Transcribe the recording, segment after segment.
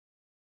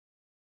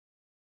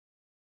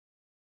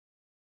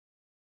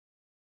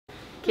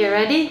Okay,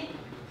 ready?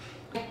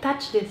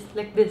 Touch this,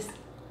 like this.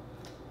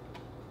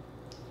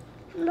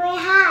 Very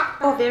hot.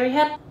 Oh, very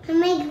hot.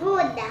 Very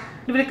good.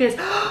 Do like this.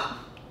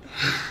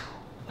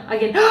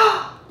 Again.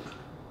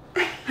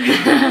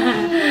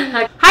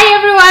 Hi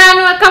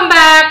everyone, welcome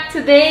back.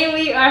 Today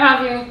we are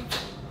having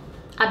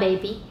a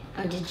baby.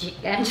 I'm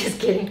just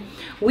kidding.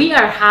 We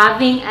are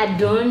having a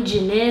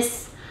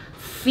Dungeness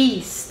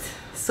feast.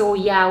 So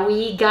yeah,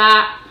 we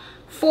got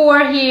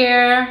 4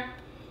 here.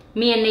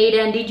 Me and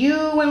Nathan. Did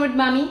you went with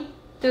mommy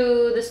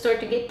to the store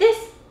to get this?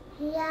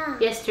 Yeah.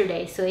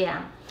 Yesterday. So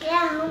yeah.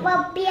 Yeah, we'll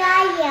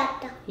buy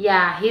it.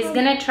 Yeah, he's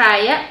gonna try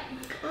it.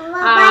 We'll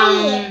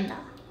buy it.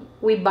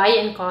 We buy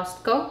it in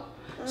Costco.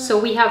 So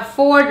we have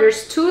 4.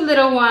 There's 2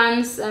 little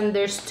ones and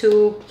there's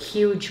 2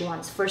 huge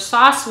ones. For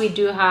sauce, we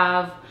do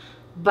have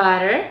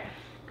butter,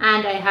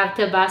 and I have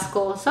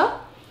Tabasco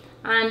also.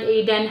 And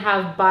Aiden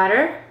have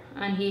butter,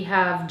 and he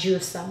have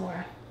juice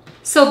somewhere.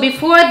 So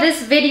before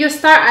this video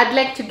start, I'd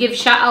like to give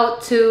shout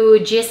out to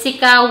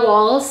Jessica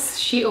Walls.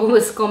 She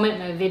always comment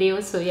my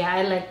videos, so yeah,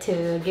 I'd like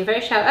to give her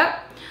a shout out.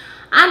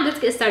 And let's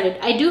get started.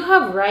 I do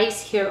have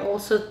rice here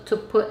also to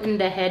put in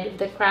the head of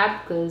the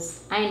crab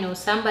because I know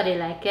somebody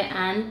like it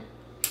and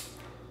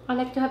I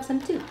like to have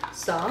some too.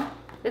 So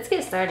let's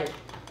get started.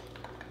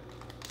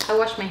 I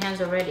washed my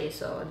hands already,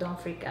 so don't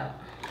freak out.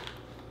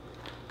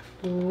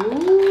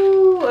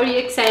 Ooh, are you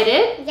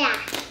excited? Yeah.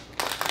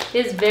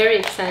 He's very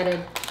excited.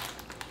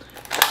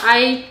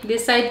 I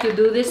decided to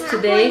do this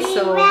today,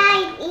 so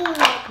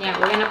yeah,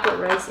 we're gonna put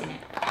rice in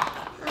it.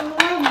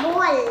 My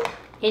bowl.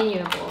 In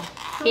your bowl.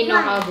 You know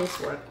how this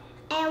works.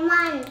 I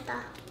want.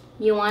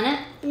 You want it?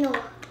 No.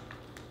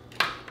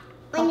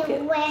 When Okay.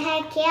 you wear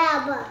her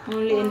crab.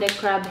 Only in the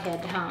crab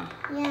head, huh?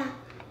 Yeah.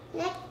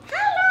 Like,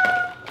 hello.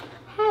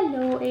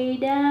 Hello,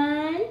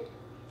 Aiden.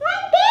 Why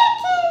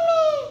beating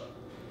me?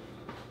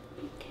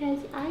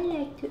 Because I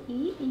like to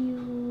eat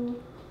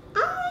you.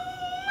 Oh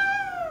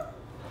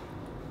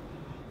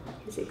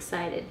He's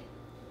excited.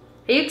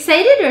 Are you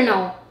excited or no?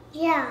 no.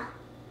 Yeah.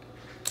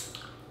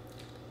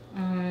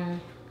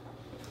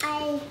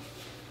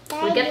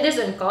 We get this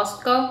in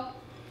Costco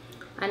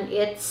and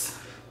it's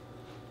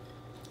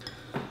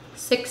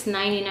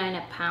 $6.99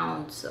 a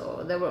pound,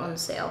 so they were on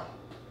sale.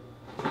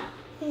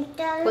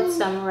 Put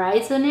some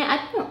rice on it. I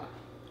don't know.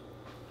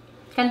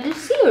 Can you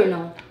see or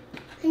no?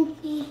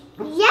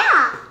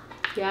 Yeah.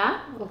 Yeah?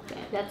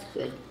 Okay, that's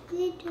good.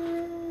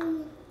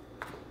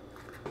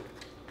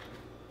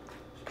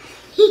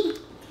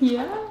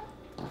 Yeah?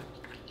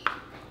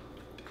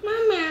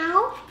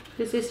 Mama.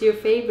 This is your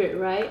favorite,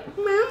 right?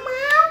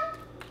 Mama.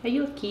 Are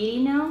you a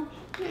kitty now?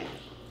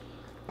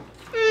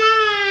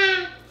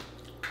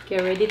 Okay,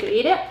 ready to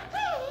eat it?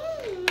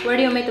 Where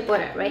do you want me to put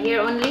it? Right here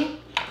only?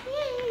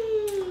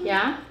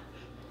 Yeah?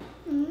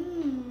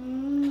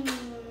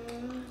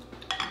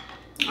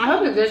 I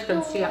hope you guys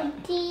can see it.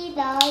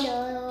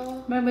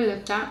 Maybe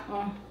like that.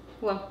 Oh,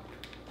 well.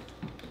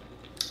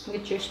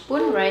 Get your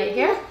spoon right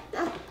here.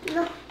 No.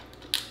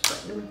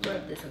 Wait, let me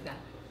put this again.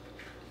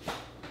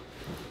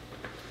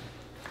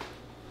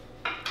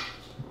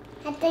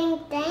 I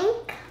think.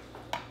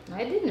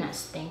 I did not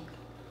stink.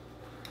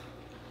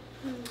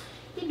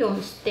 You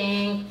don't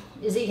stink.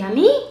 Is it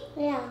yummy?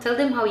 Yeah. Tell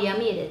them how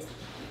yummy it is.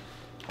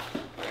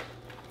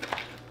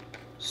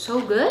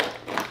 So good.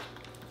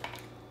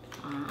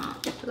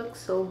 It looks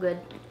so good.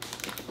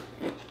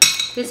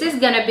 This is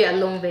gonna be a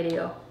long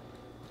video.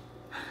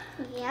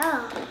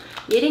 Yeah.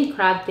 Eating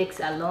crab takes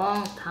a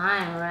long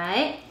time,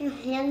 right?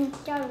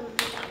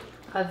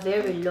 A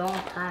very long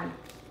time.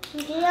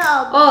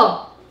 Yeah.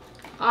 Oh,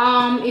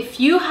 if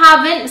you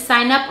haven't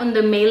signed up on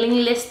the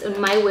mailing list on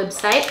my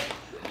website,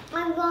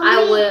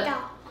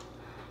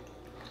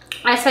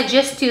 I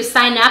suggest you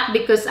sign up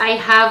because I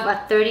have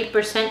a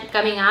 30%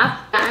 coming up.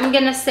 I'm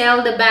gonna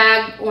sell the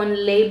bag on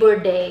Labor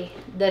Day,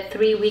 the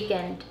 3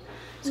 weekend.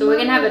 So we're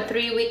gonna have a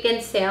 3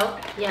 weekend sale.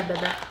 Yeah,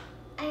 Baba.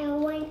 I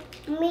want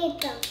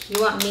meat.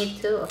 You want me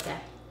too? Okay.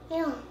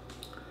 Yeah.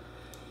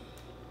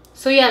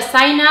 So yeah,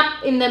 sign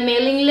up in the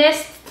mailing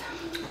list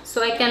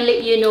so I can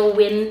let you know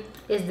when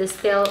is the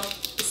sale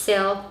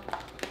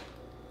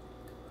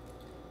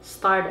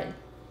started.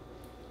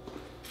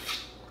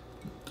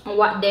 On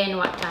what day and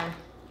what time.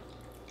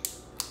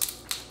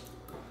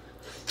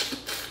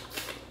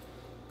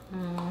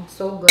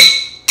 So good.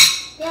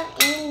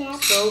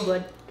 So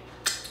good.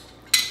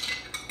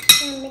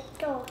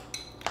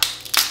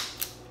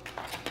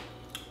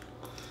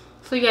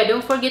 So yeah,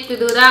 don't forget to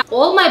do that.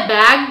 All my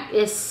bag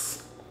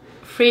is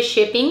free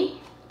shipping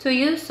to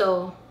you,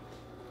 so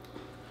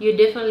you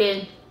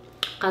definitely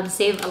can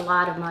save a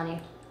lot of money.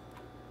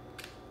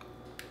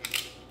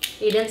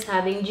 Aiden's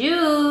having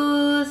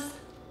juice.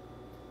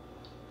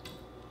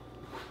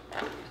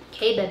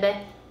 Okay,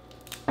 baby.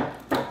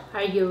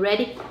 Are you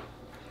ready?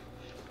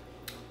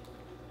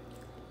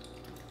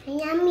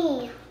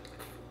 Yummy.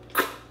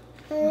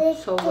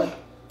 So good.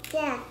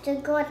 Yeah, so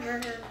good.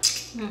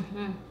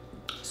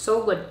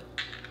 So good.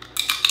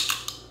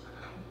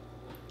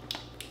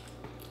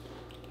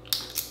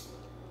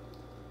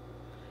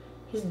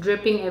 He's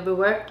dripping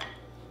everywhere.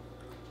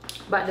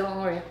 But don't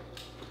worry.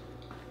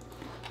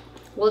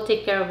 We'll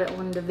take care of it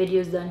when the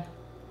video's done.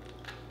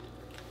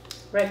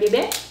 Right,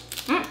 baby?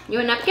 You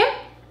want a napkin?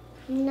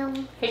 No.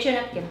 Here's your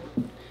napkin.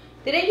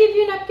 Did I give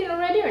you a napkin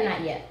already or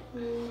not yet?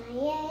 Not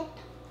yet.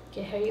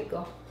 Okay, here you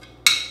go.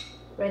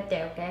 Right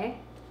there, okay?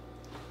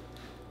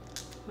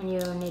 When you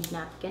need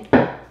napkin.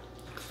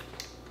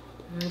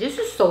 This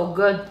is so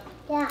good.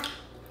 Yeah.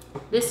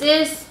 This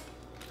is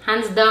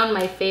hands down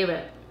my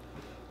favorite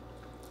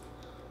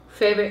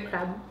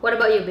crab. What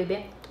about you,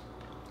 baby?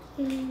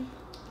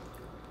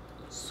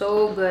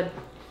 So good.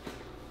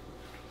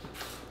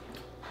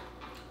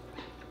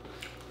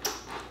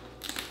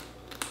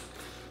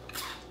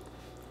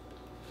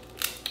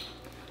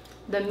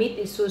 The meat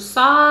is so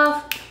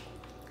soft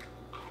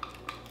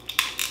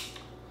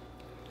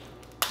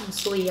and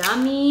so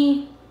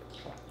yummy.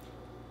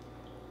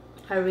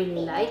 I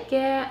really like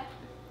it.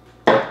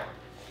 I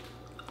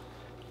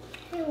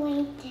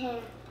want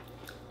to.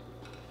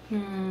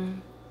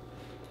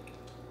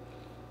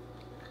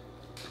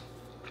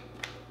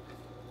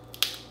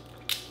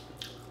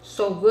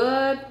 So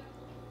good.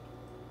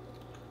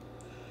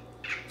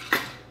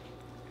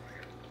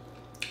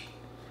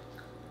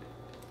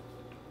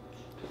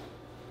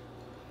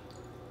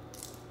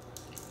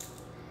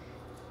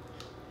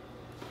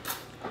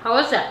 How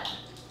was that?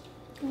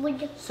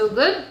 Would you? So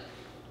good?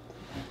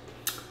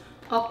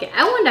 Okay,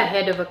 I want a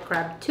head of a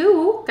crab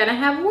too. Can I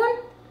have one?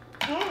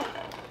 Yeah.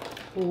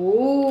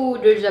 Ooh,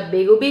 there's a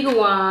big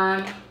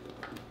one.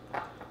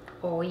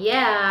 Oh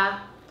yeah.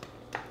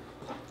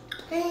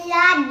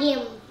 Love him.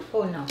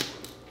 Oh no.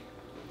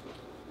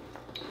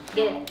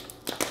 Get it.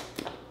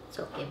 It's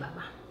okay,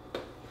 Baba.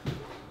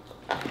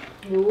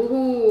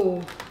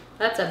 Ooh,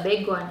 that's a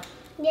big one.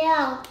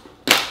 Yeah.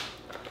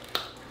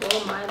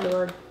 Oh my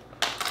lord.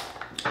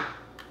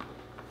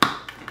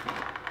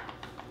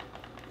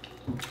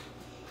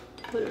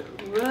 Put it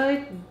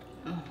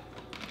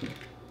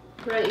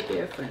right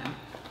here for now.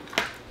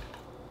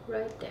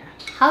 Right there.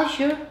 How's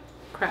your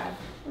crab?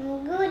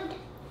 Good.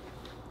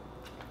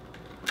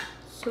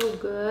 So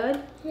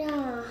good.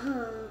 Yeah.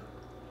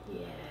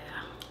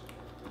 Yeah.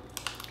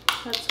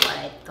 That's what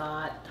I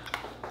thought.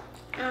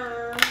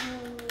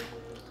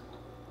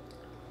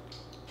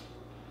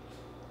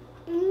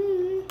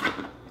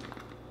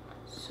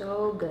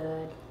 So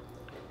good.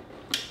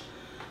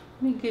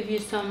 Let me give you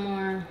some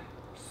more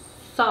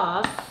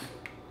sauce.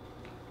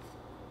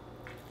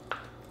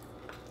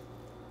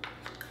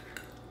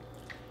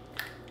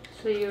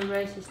 So your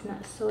rice is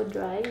not so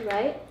dry,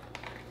 right?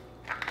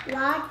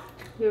 What?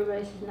 Your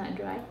rice is not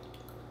dry?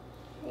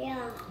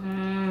 Yeah.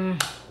 Mm.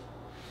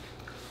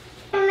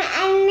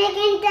 I'm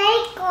making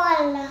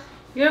circle.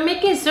 You're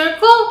making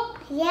circle?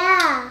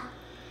 Yeah.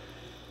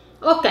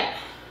 Okay.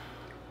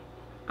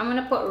 I'm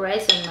gonna put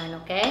rice on mine,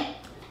 okay?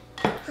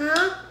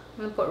 Huh?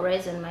 I'm gonna put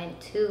rice on mine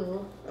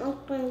too.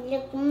 Okay,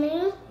 like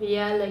me?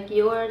 Yeah, like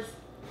yours.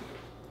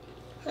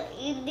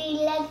 You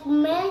be like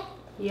me?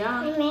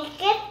 Yeah. I make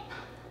it?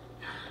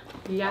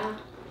 Yeah.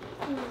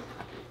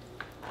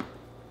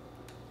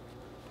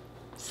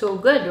 So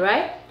good,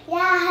 right?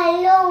 Yeah,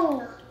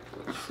 hello.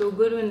 So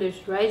good when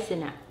there's rice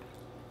in it.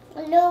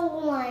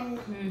 Hello one.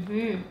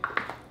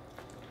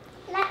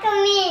 Look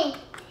at me.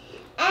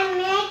 I'm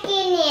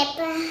making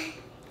it.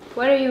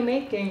 What are you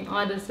making?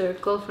 Oh, the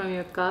circle from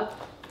your cup?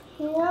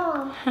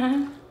 No.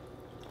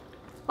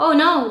 Oh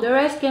no, the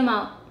rice came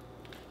out.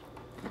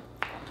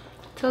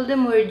 Tell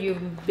them where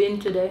you've been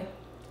today.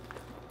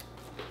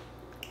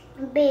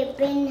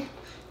 Baby,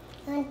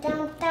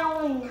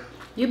 downtown.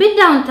 You've been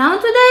downtown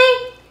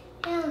today?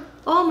 Yeah.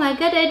 Oh my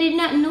god, I did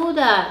not know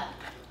that.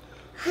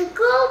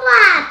 Go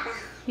back.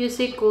 You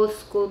see cool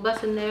school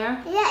bus in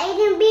there? Yeah,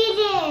 it's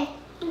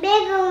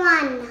bigger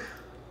one.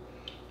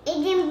 It's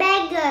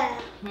bigger.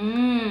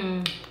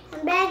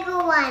 Bigger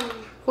one.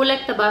 Who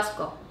like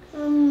Tabasco?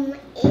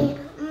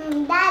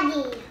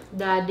 Daddy.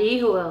 Daddy,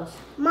 who else?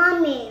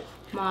 Mommy.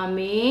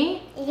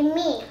 Mommy? It's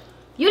me.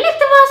 You like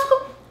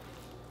Tabasco?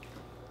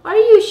 Are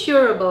you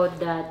sure about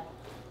that?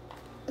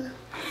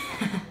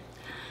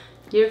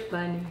 You're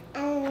funny. I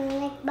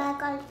like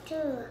bagel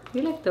too.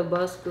 You like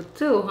Tabasco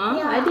too, huh?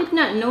 Yeah. I did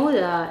not know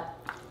that.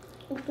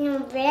 It's no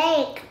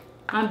break.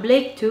 And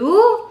Blake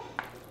too?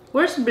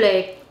 Where's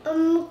Blake?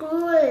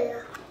 Cool.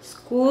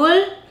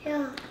 School?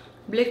 Yeah.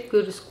 Blake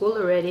go to school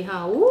already,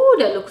 huh? Ooh,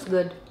 that looks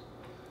good.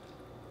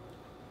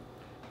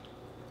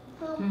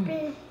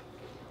 Okay.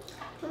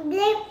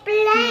 They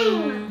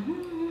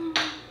playing.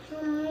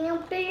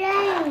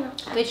 Playing.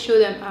 Let's show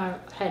them our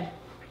head.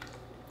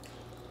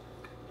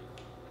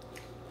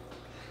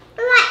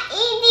 What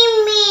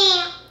eating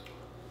me?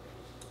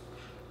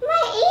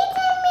 What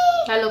eating me?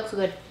 That looks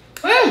good.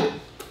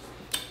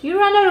 You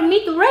ran out of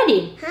meat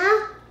already.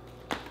 Huh?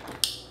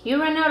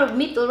 You ran out of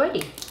meat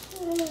already.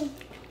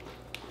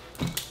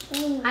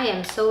 I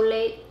am so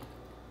late.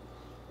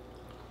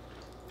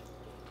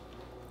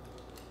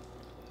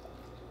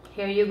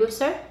 Here you go,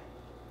 sir.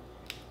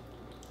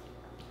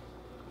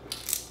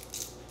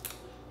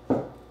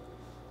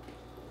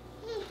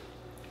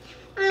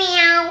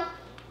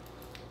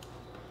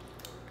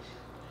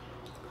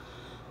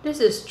 This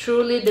is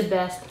truly the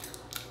best.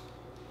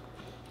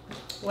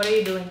 What are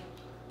you doing?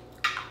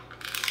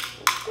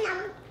 No.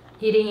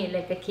 Eating it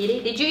like a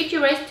kitty. Did you eat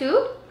your rice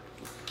too?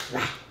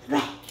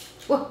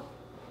 Whoa.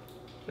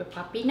 Your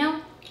puppy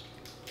now?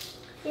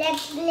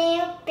 Let's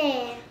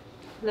play.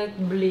 Like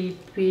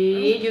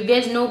Bleepy. You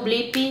guys know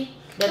Bleepy?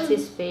 That's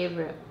his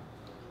favorite.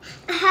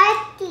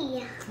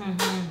 Hearty.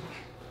 Mm-hmm.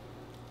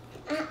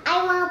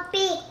 I want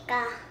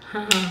pika.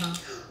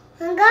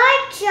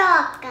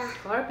 Gotcha.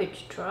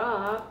 Garbage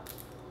truck.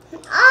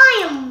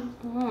 I'm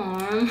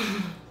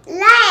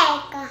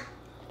like.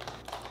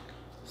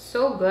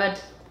 So good.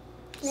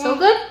 So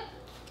good?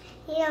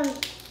 Yeah.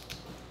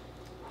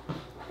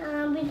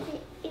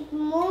 It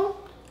more.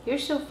 You're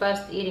so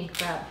fast eating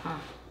crab, huh?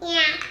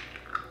 Yeah.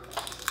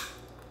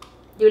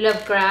 You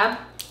love crab?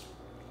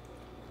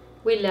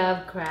 We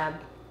love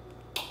crab.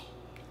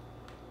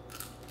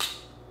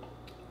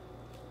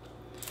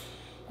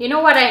 You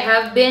know what I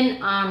have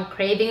been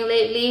craving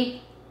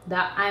lately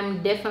that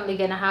I'm definitely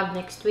gonna have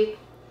next week?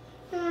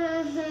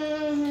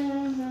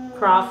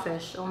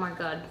 Crawfish. Oh my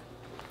god.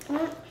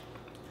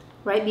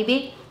 Right,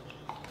 Bibi?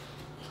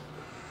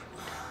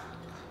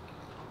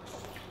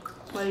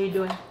 What are you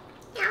doing?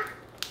 Yeah.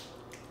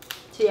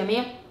 Is it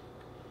yummy?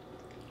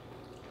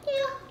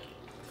 Yeah.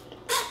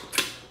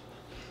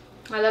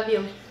 I love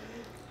you.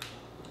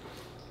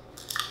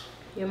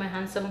 You're my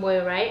handsome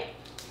boy, right?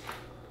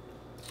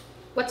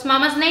 What's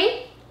Mama's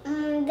name?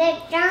 The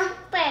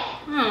trumpet.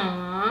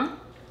 Aww.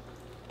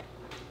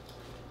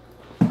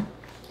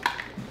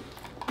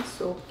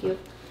 So cute.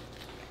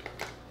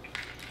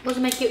 Who's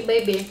my cute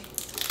baby?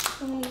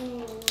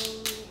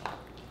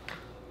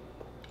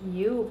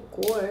 You, of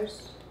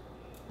course.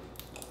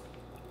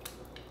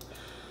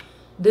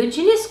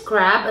 Dungeness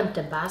crab and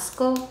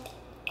Tabasco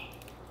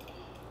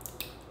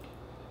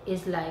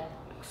is like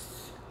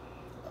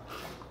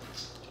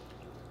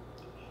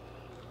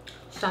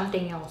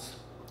something else.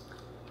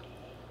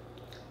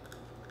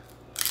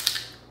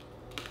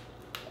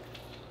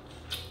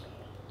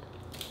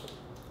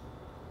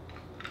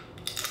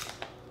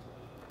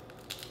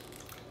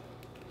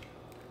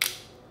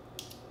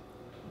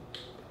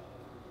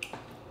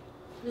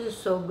 This is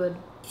so good.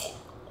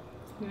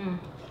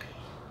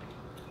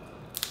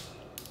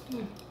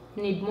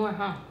 Need more,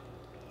 huh?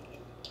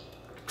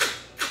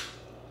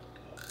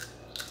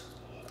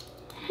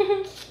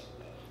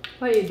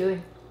 What are you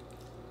doing?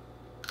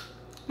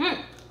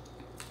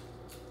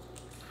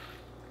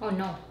 Oh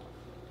no.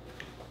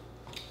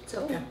 It's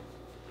okay.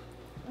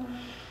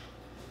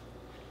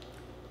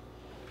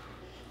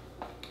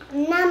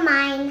 Not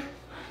mine.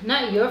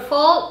 Not your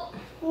fault?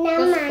 Not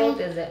Whose mine. fault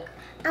is it?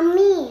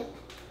 Me.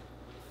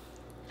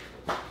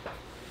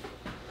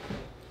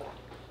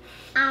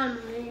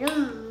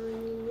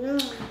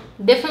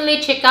 Definitely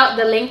check out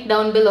the link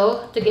down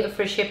below to get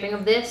free shipping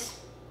of this.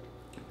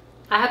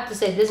 I have to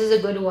say, this is a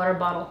good water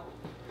bottle.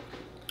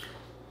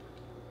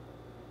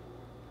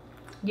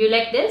 Do you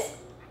like this?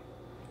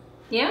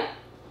 Yeah?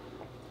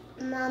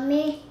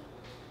 Mommy.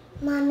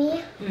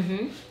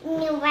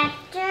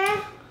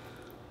 Innovator.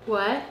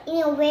 What?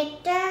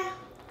 Innovator.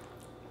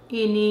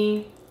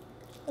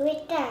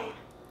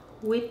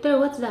 Witter?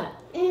 What's that?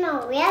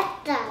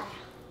 Innovator.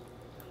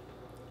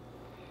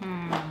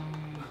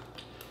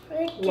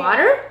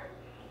 Water?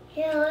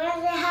 You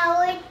already have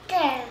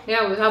water.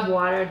 Yeah, we have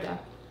water there.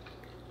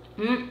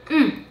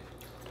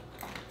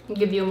 I'll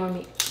give you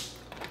mommy.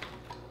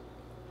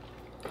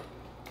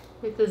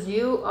 Because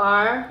you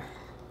are...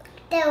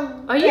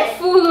 Are you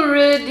full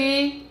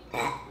already?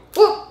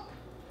 Oop!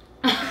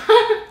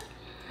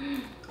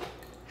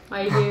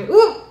 I hear...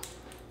 Oop!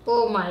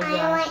 Oh my god.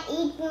 I want to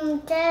eat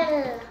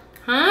noodle.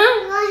 Huh?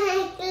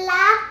 1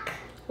 o'clock.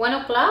 1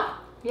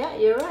 o'clock? Yeah,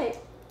 you're right.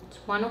 It's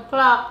 1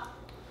 o'clock.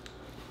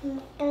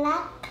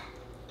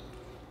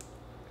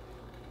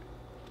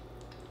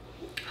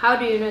 How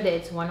do you know that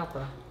it's 1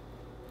 o'clock?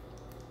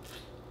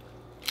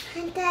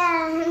 The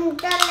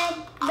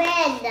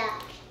bed.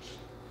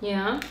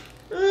 Yeah?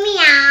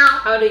 Meow.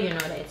 How do you know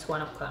that it's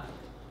 1 o'clock?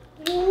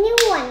 New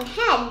one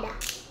head.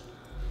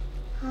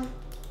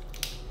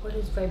 What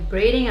is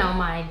vibrating? Oh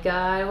my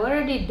god. What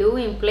are they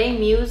doing? Playing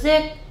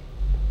music?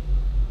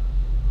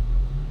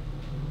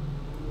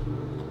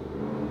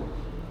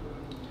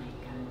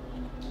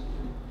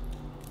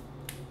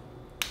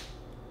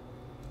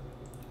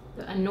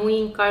 The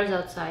annoying cars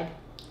outside.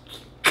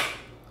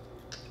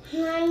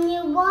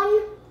 New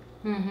one.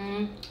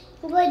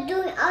 We're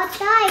doing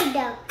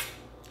outside.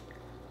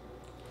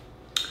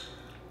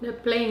 They're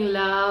playing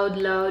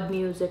loud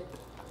music.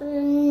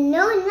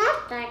 No,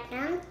 not that.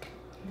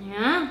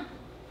 Yeah?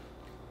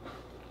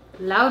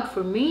 Loud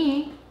for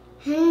me.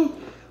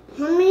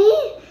 Mommy,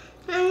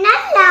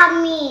 not love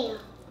me.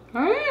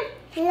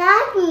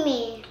 Love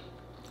me.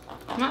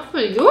 Not for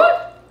you?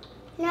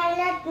 Not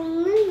love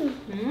me.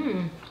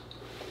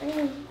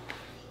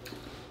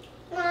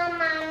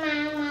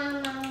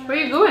 Where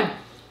are you going?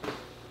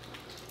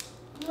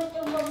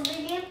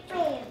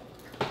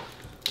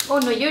 Oh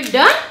no, you're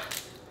done?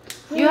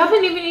 You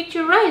haven't even eaten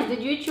your rice.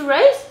 Did you eat your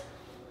rice?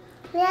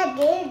 Yeah, I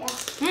did.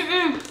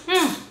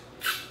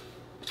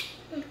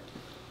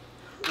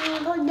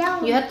 Go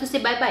down. You have to say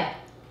bye-bye.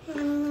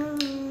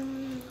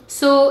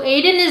 So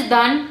Aiden is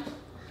done.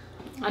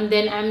 And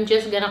then I'm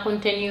just gonna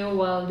continue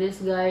while this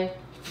guy,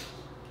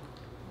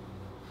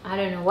 I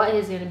don't know what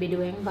he's gonna be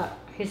doing, but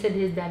he said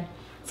he's done.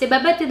 Say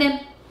bye-bye to them.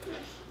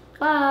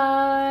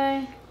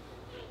 Bye.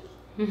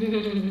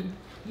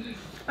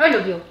 I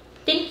love you.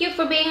 Thank you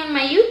for being on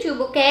my YouTube,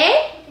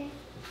 okay?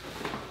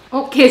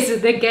 Okay, so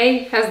the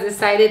guy has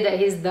decided that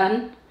he's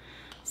done.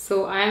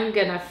 So I'm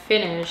gonna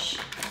finish.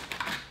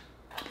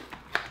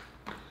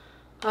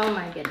 Oh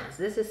my goodness,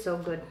 this is so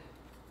good.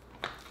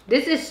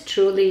 This is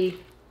truly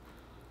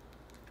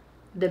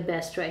the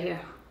best right here.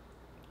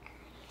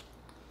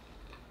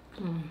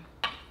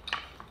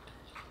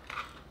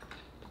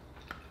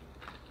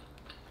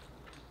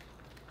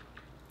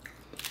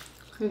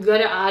 You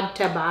gotta add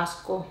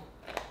Tabasco.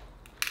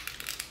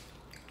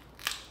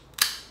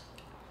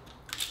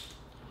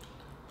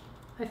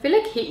 I feel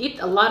like he eat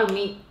a lot of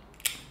meat.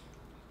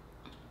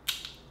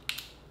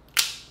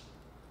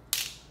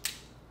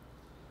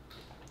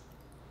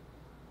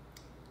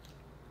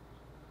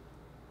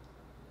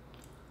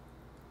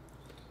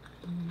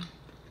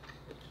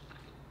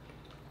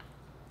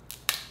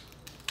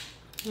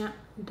 Yeah,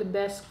 the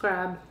best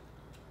crab.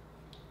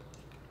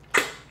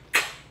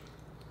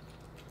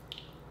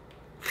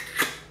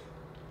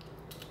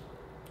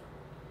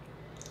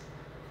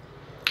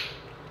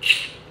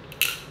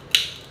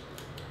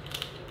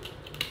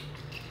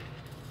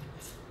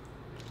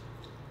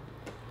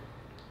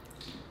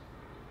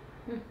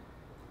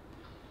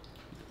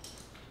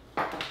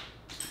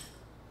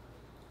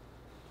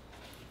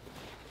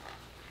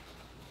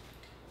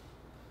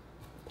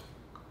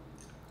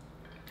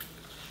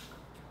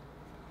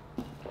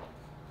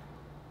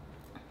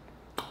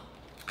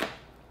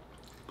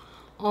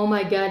 Oh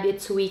my god,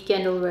 it's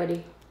weekend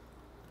already.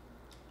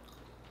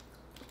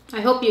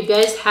 I hope you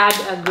guys had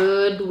a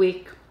good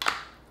week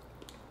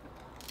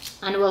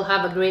and will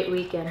have a great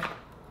weekend.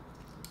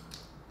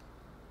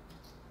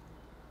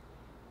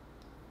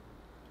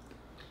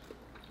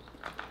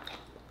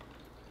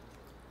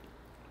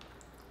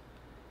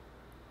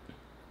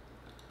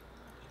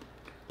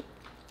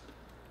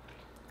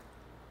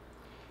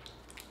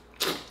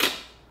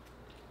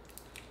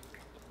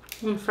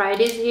 On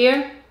Fridays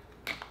here,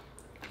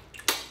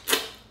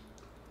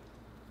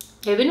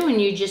 even when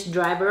you just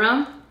drive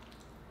around,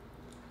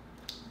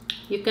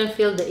 you can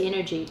feel the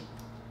energy.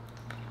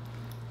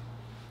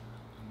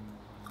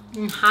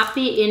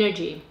 Happy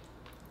energy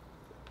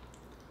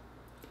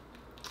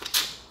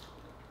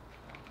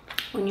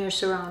on your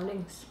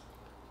surroundings.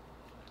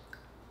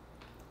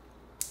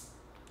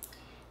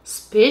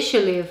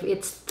 Especially if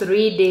it's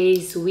 3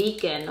 days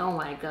weekend. Oh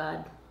my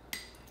god.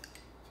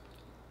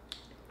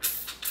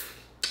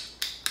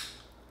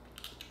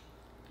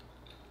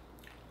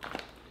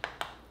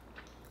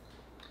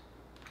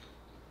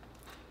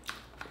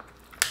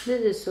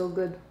 This is so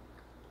good.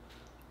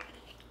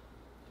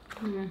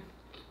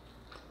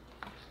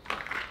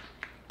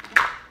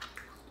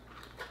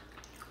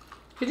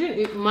 He didn't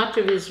eat much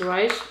of his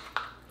rice.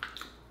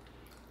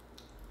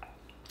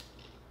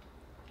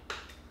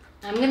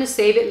 I'm gonna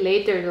save it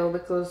later though,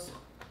 because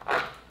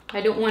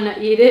I don't want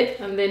to eat it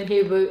and then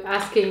he'll be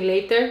asking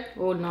later.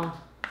 Oh no.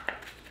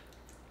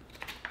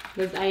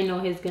 Because I know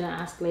he's gonna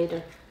ask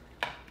later.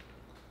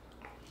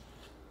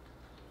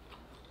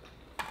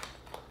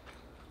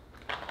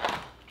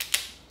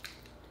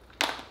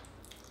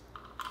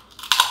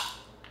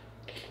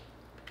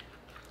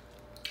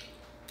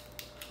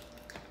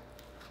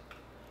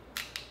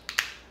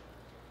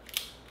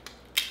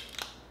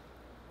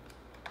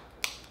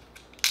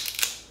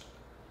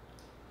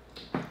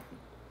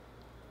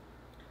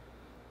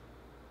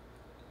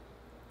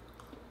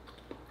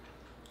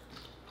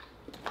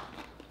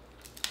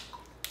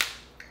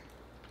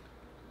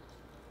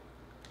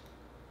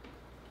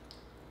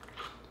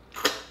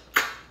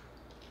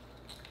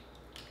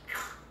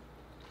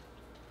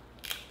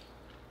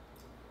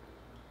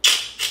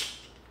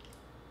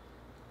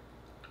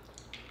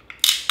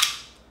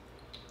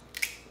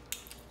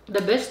 The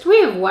best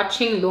way of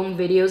watching long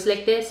videos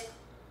like this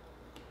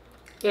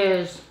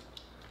is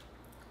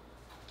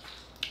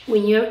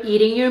when you're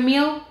eating your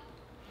meal,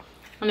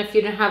 and if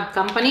you don't have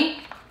company,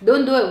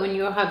 don't do it when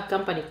you have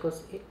company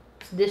because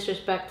it's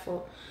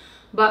disrespectful.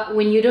 But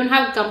when you don't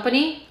have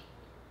company,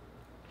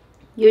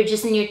 you're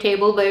just in your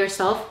table by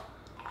yourself,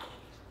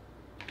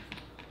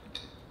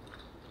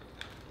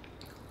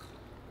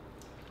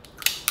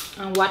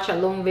 and watch a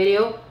long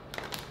video.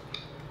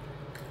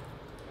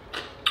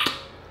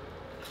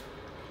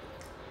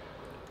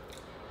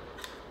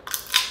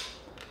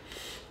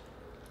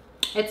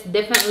 It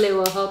definitely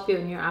will help you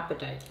in your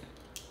appetite.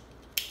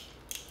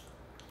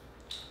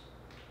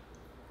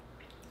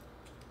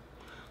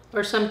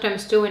 Or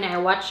sometimes too, when I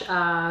watch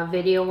a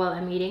video while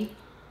I'm eating,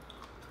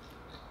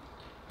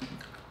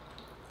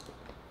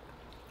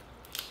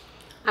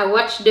 I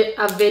watched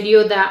a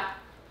video that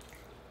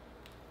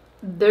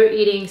they're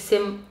eating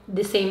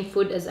the same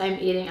food as I'm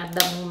eating at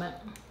that moment.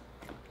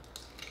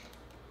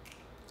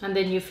 And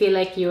then you feel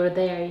like you're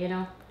there, you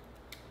know.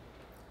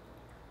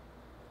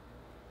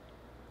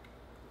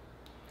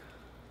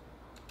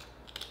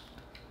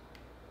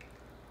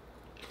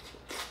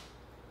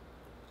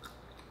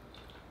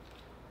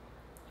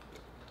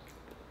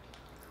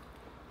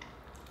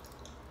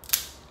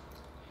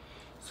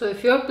 So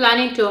if you're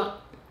planning to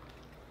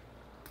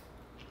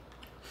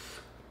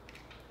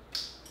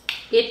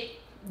eat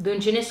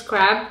Dungeness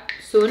crab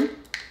soon,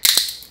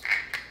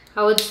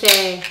 I would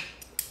say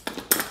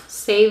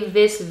save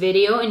this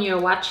video in your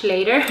watch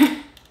later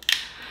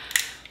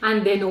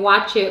and then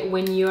watch it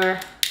when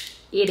you're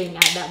eating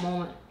at that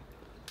moment.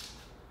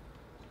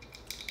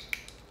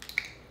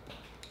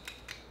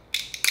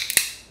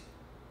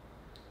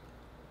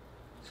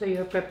 So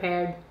you're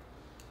prepared.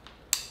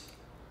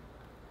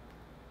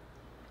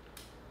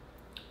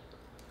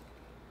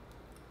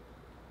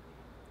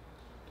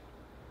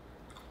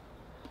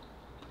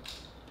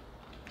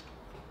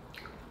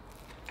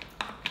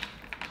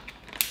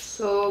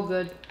 So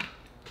good.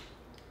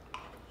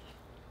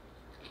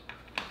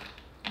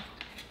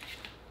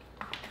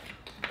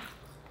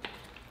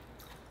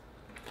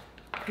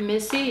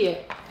 Messy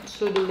yet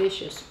so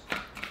delicious.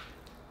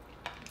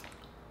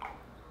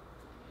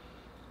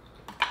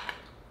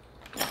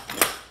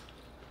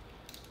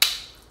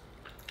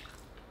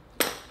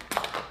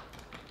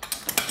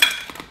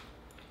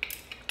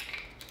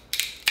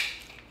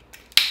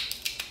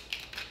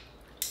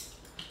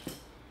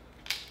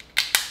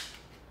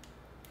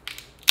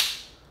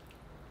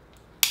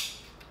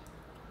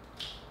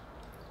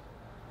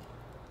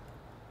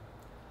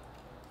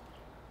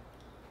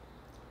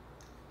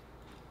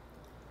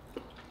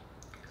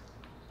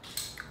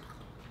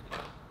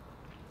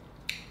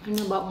 I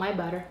know about my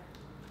butter.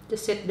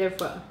 Just sit there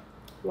for a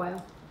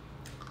while.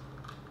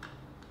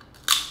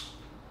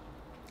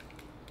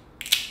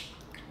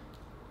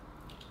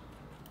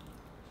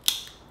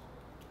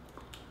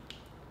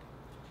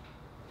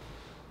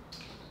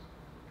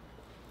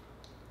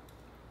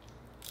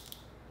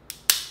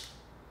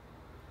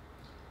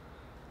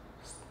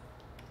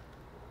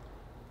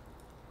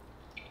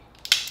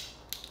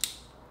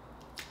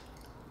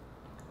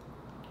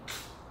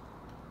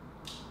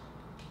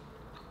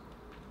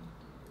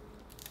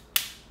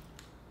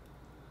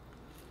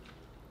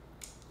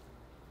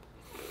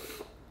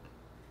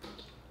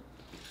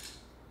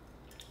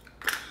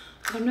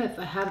 I don't know if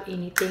I have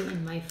anything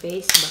in my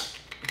face, but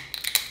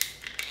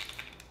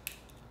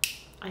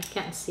I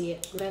can't see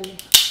it really.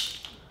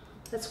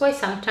 That's why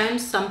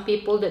sometimes some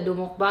people that do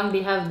mukbang,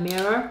 they have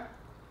mirror.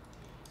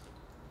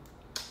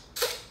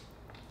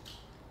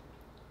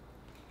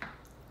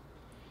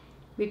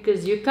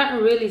 Because you can't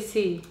really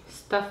see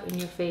stuff in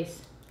your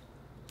face.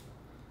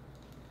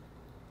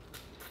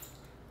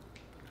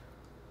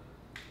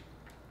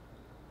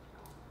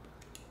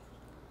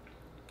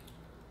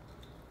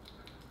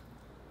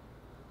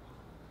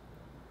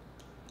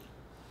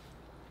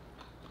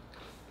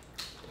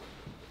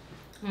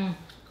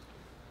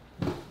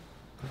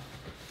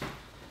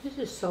 This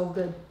is so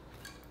good.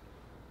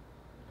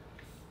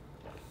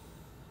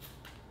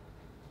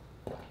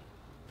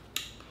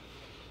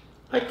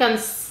 I can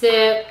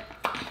sit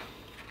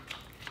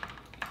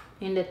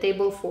in the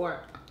table for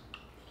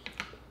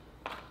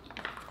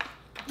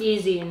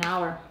easy an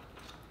hour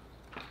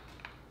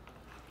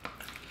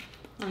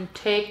and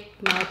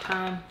take my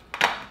time.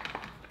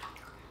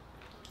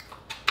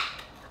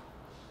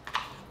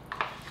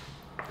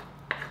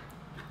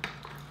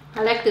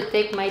 I like to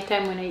take my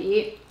time when I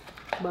eat,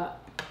 but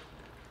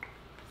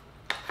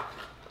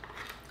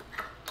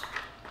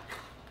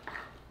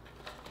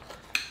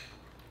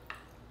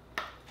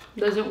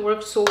doesn't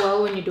work so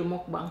well when you do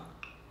mukbang.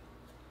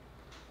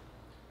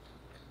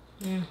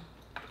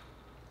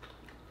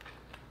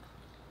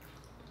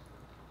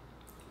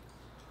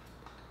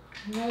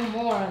 No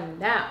more on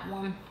that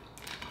one.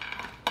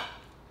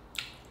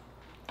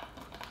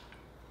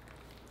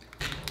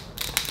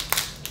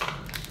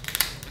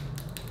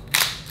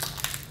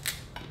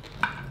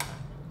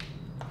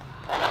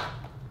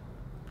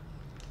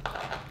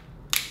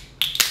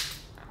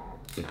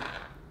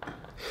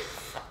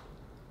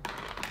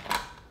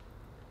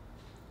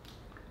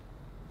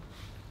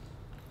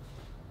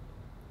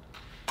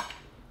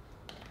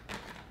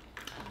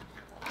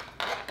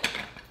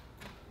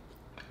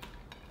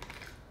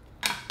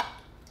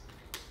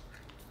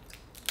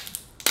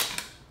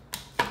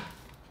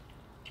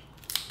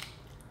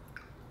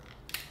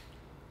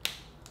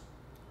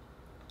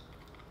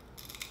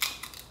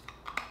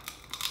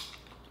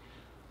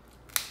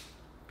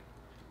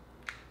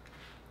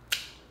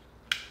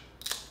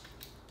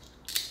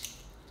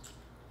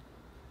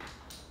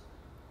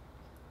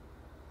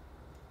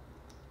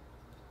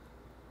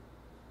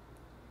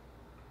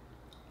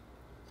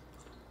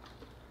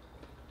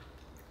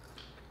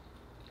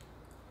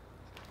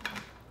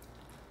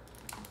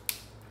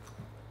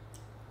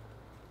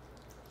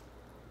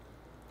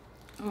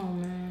 Oh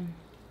man.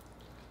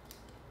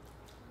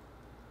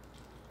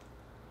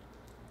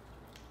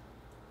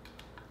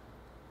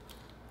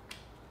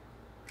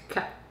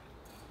 Okay.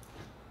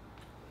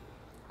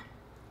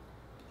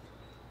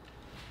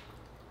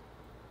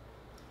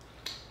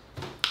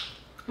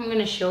 I'm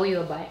gonna show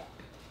you a bite.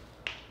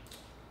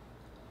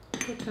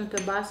 Put some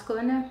Tabasco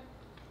in there.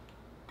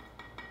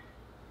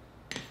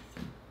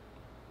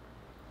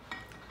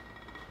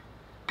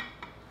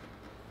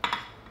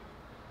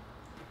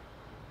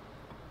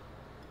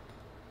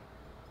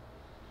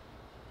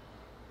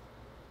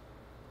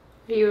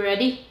 Are you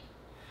ready?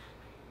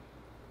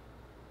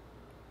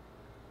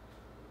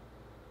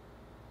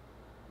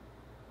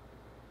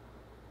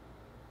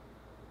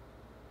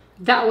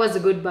 That was a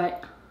good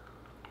bite.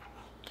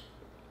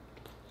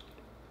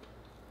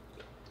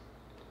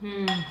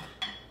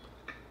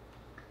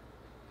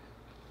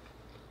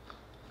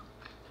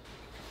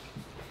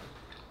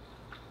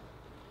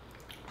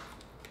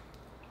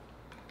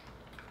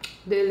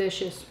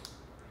 Delicious.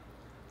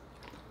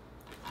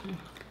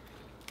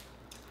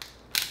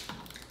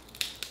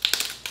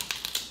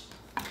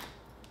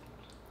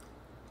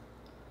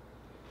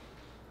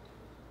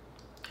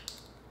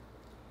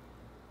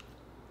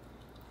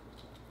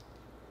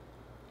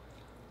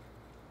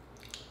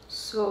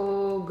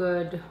 So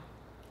good.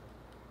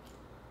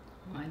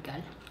 Oh my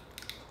god.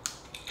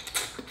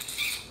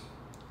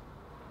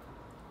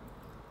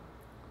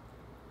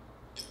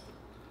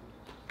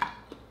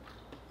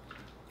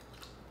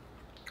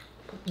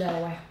 Put that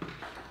away.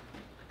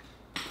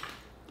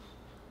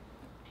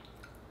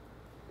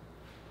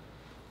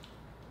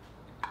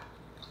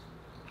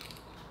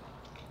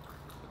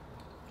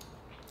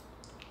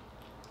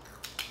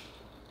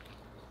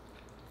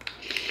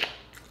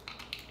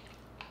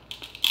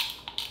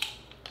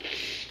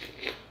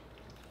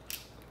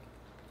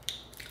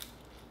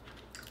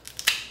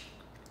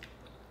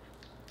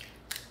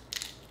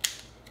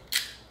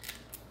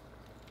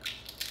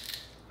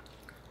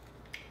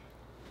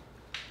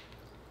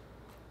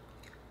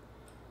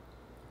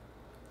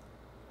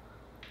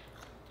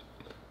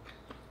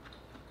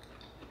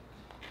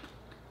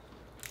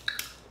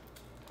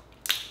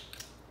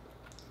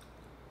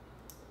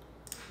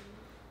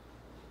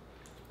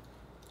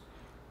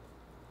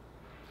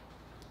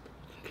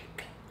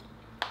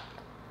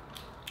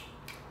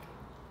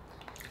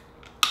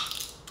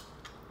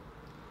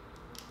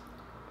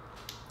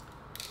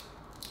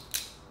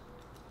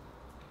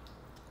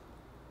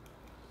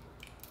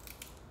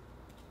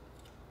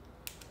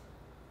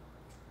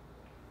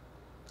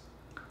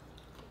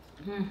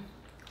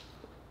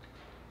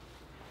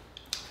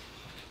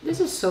 This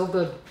is so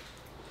good.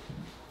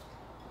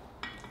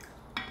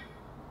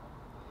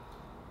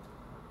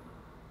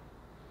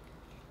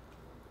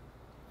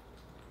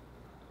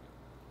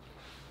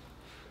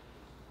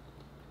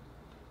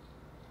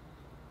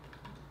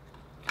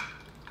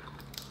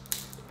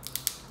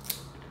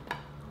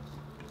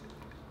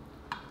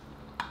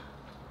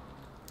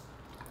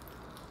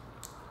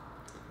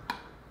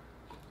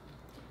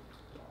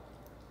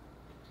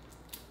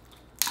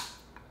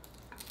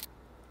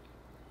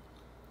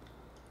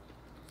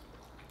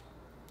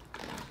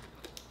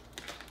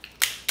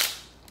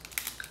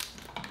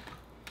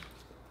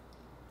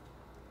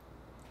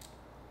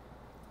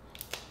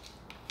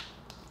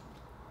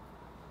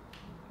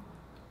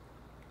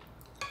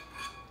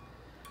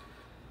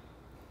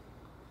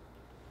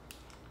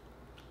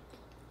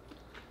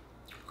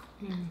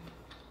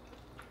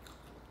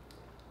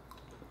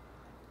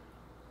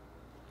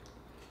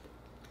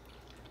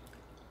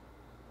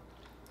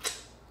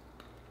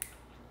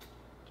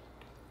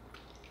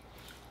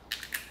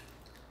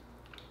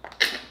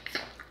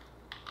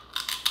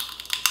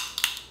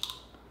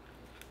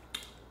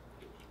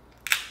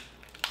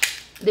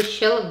 The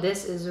shell of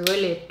this is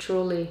really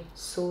truly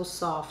so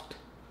soft.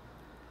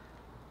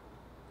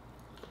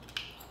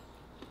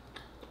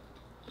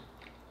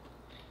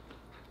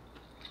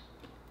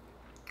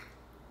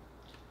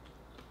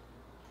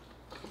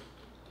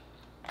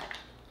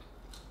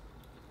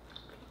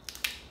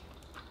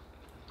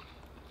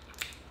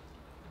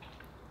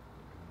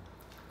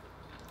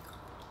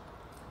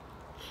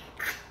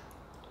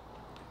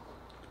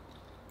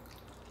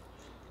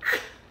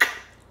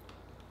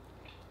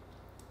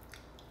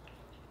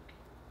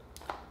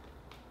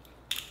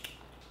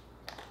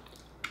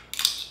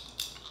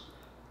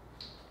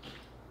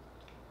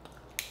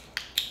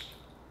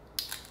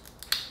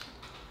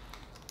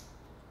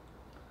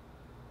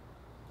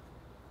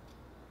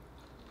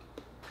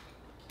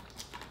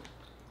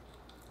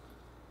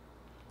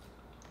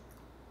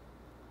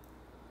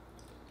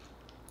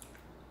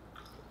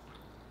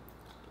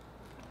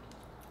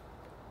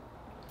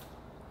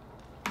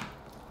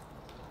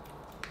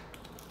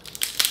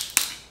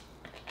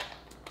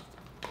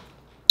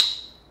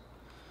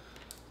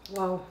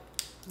 Wow,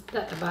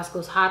 that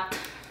Tabasco's hot.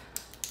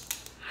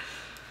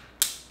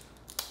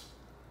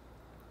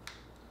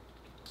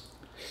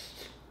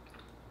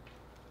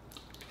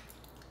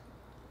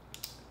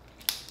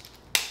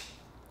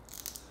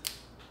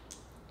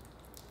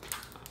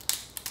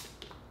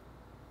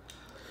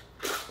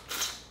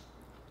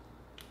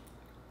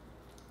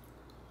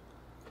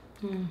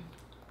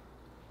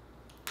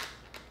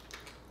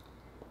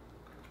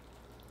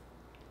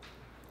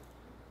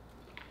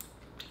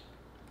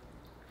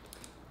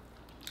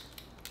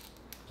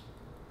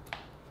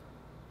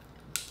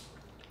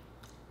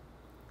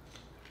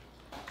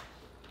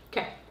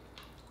 Okay.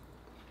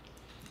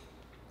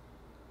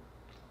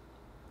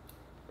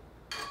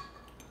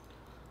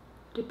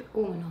 Dip it.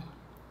 Oh no.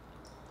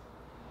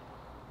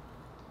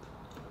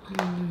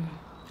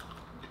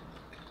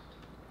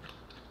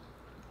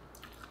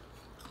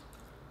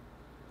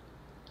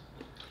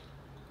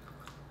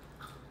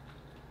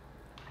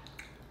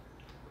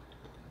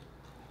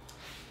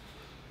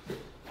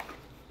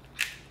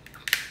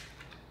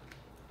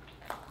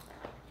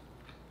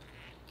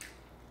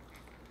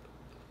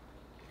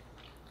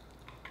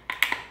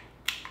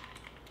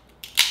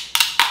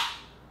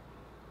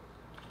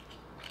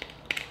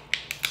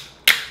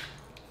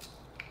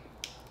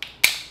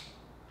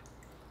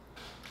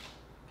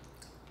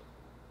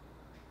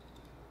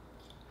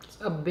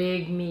 A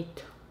big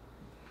meat.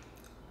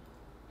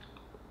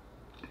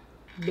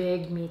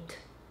 Big meat.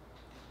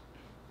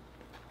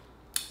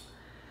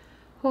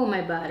 Oh,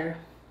 my butter.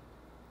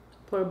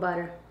 Pour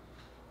butter.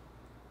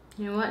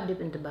 You know what? Dip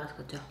in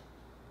Tabasco too.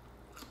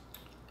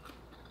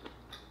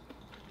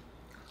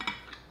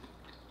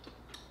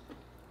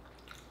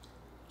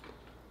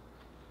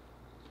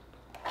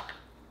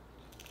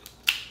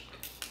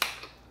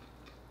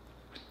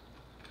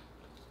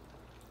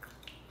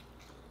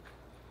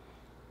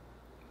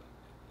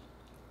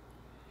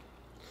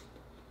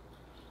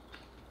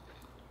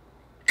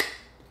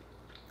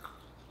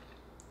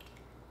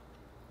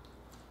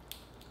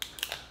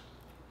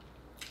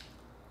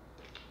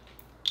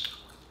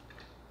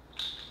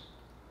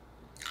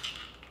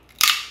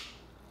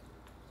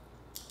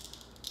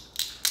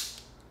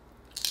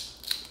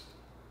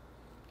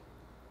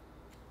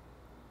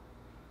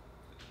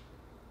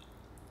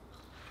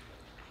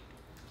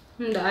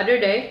 The other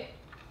day,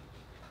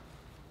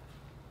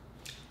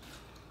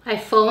 I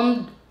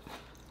filmed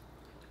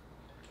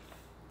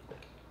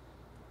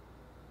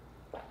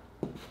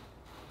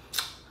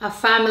a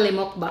family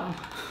mukbang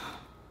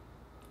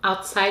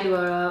outside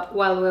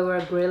while we were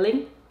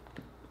grilling,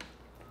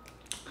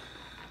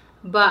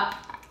 but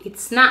it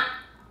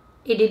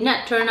did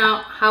not turn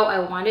out how I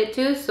wanted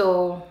to,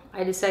 so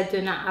I decided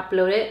to not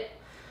upload it.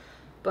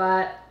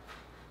 But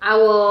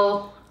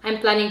I'm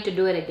planning to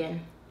do it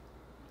again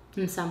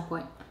at some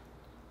point.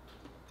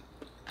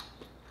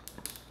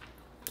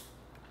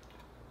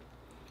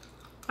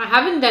 I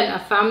haven't done a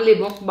family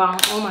mukbang,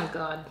 oh my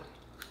god,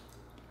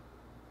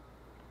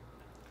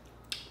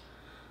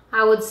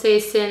 I would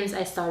say since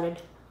I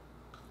started.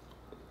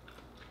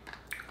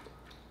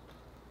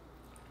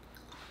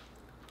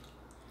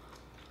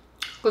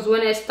 Because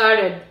when I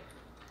started,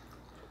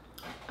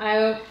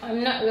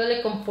 I'm not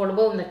really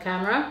comfortable in the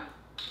camera.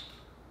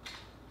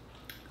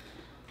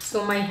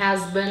 So my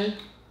husband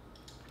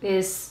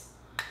is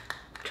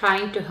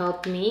trying to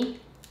help me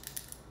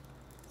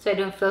so I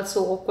don't feel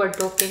so awkward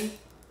talking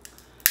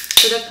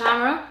to the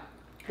camera,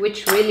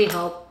 which really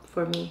helped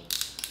for me.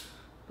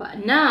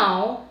 But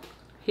now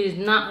he's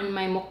not in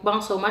my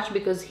mukbang so much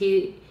because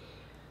he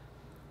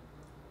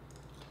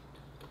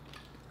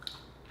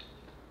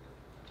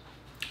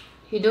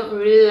don't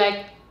really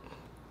like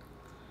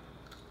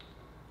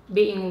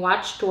being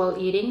watched while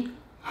eating.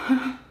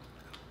 I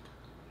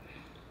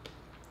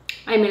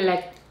mean,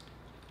 like,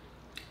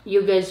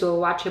 you guys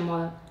will watch him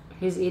while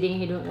he's eating.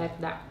 He don't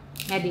like that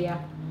idea.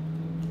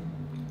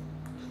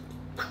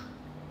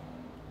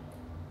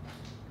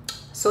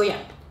 So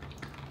yeah,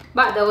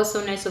 but that was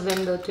so nice of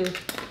him though too.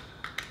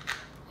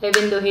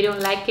 Even though he don't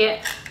like it,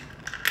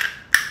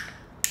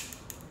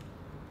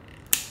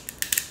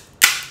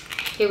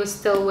 he was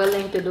still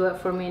willing to do it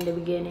for me in the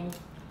beginning.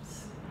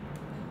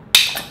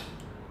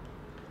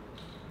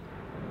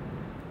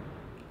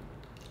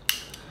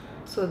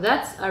 So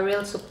that's a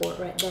real support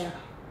right there.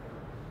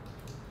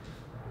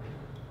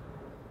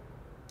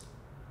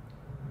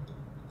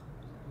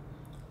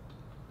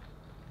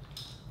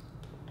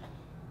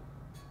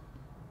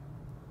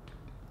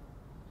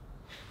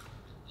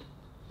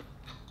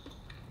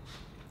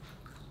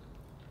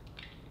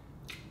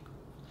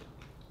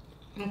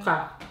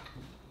 Okay,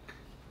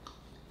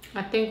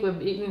 I think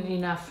we've eaten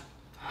enough.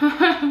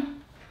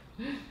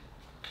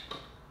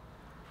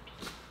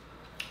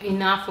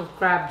 Enough of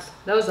crabs.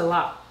 That was a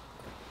lot.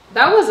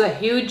 That was a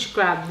huge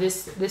crab,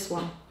 this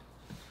one.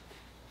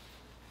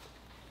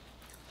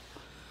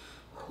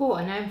 Oh,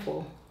 and I'm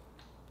full.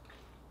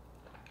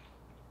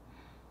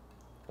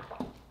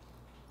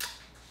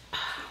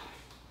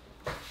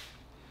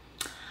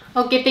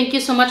 Okay, thank you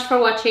so much for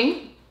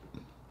watching.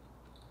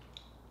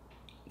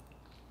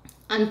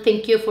 And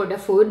thank you for the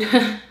food,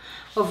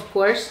 of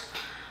course.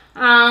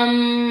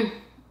 I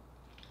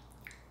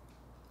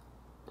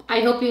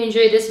hope you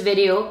enjoyed this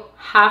video,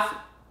 half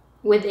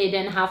with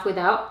Aiden, half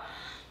without.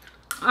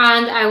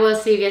 And I will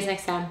see you guys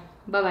next time.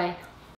 Bye bye.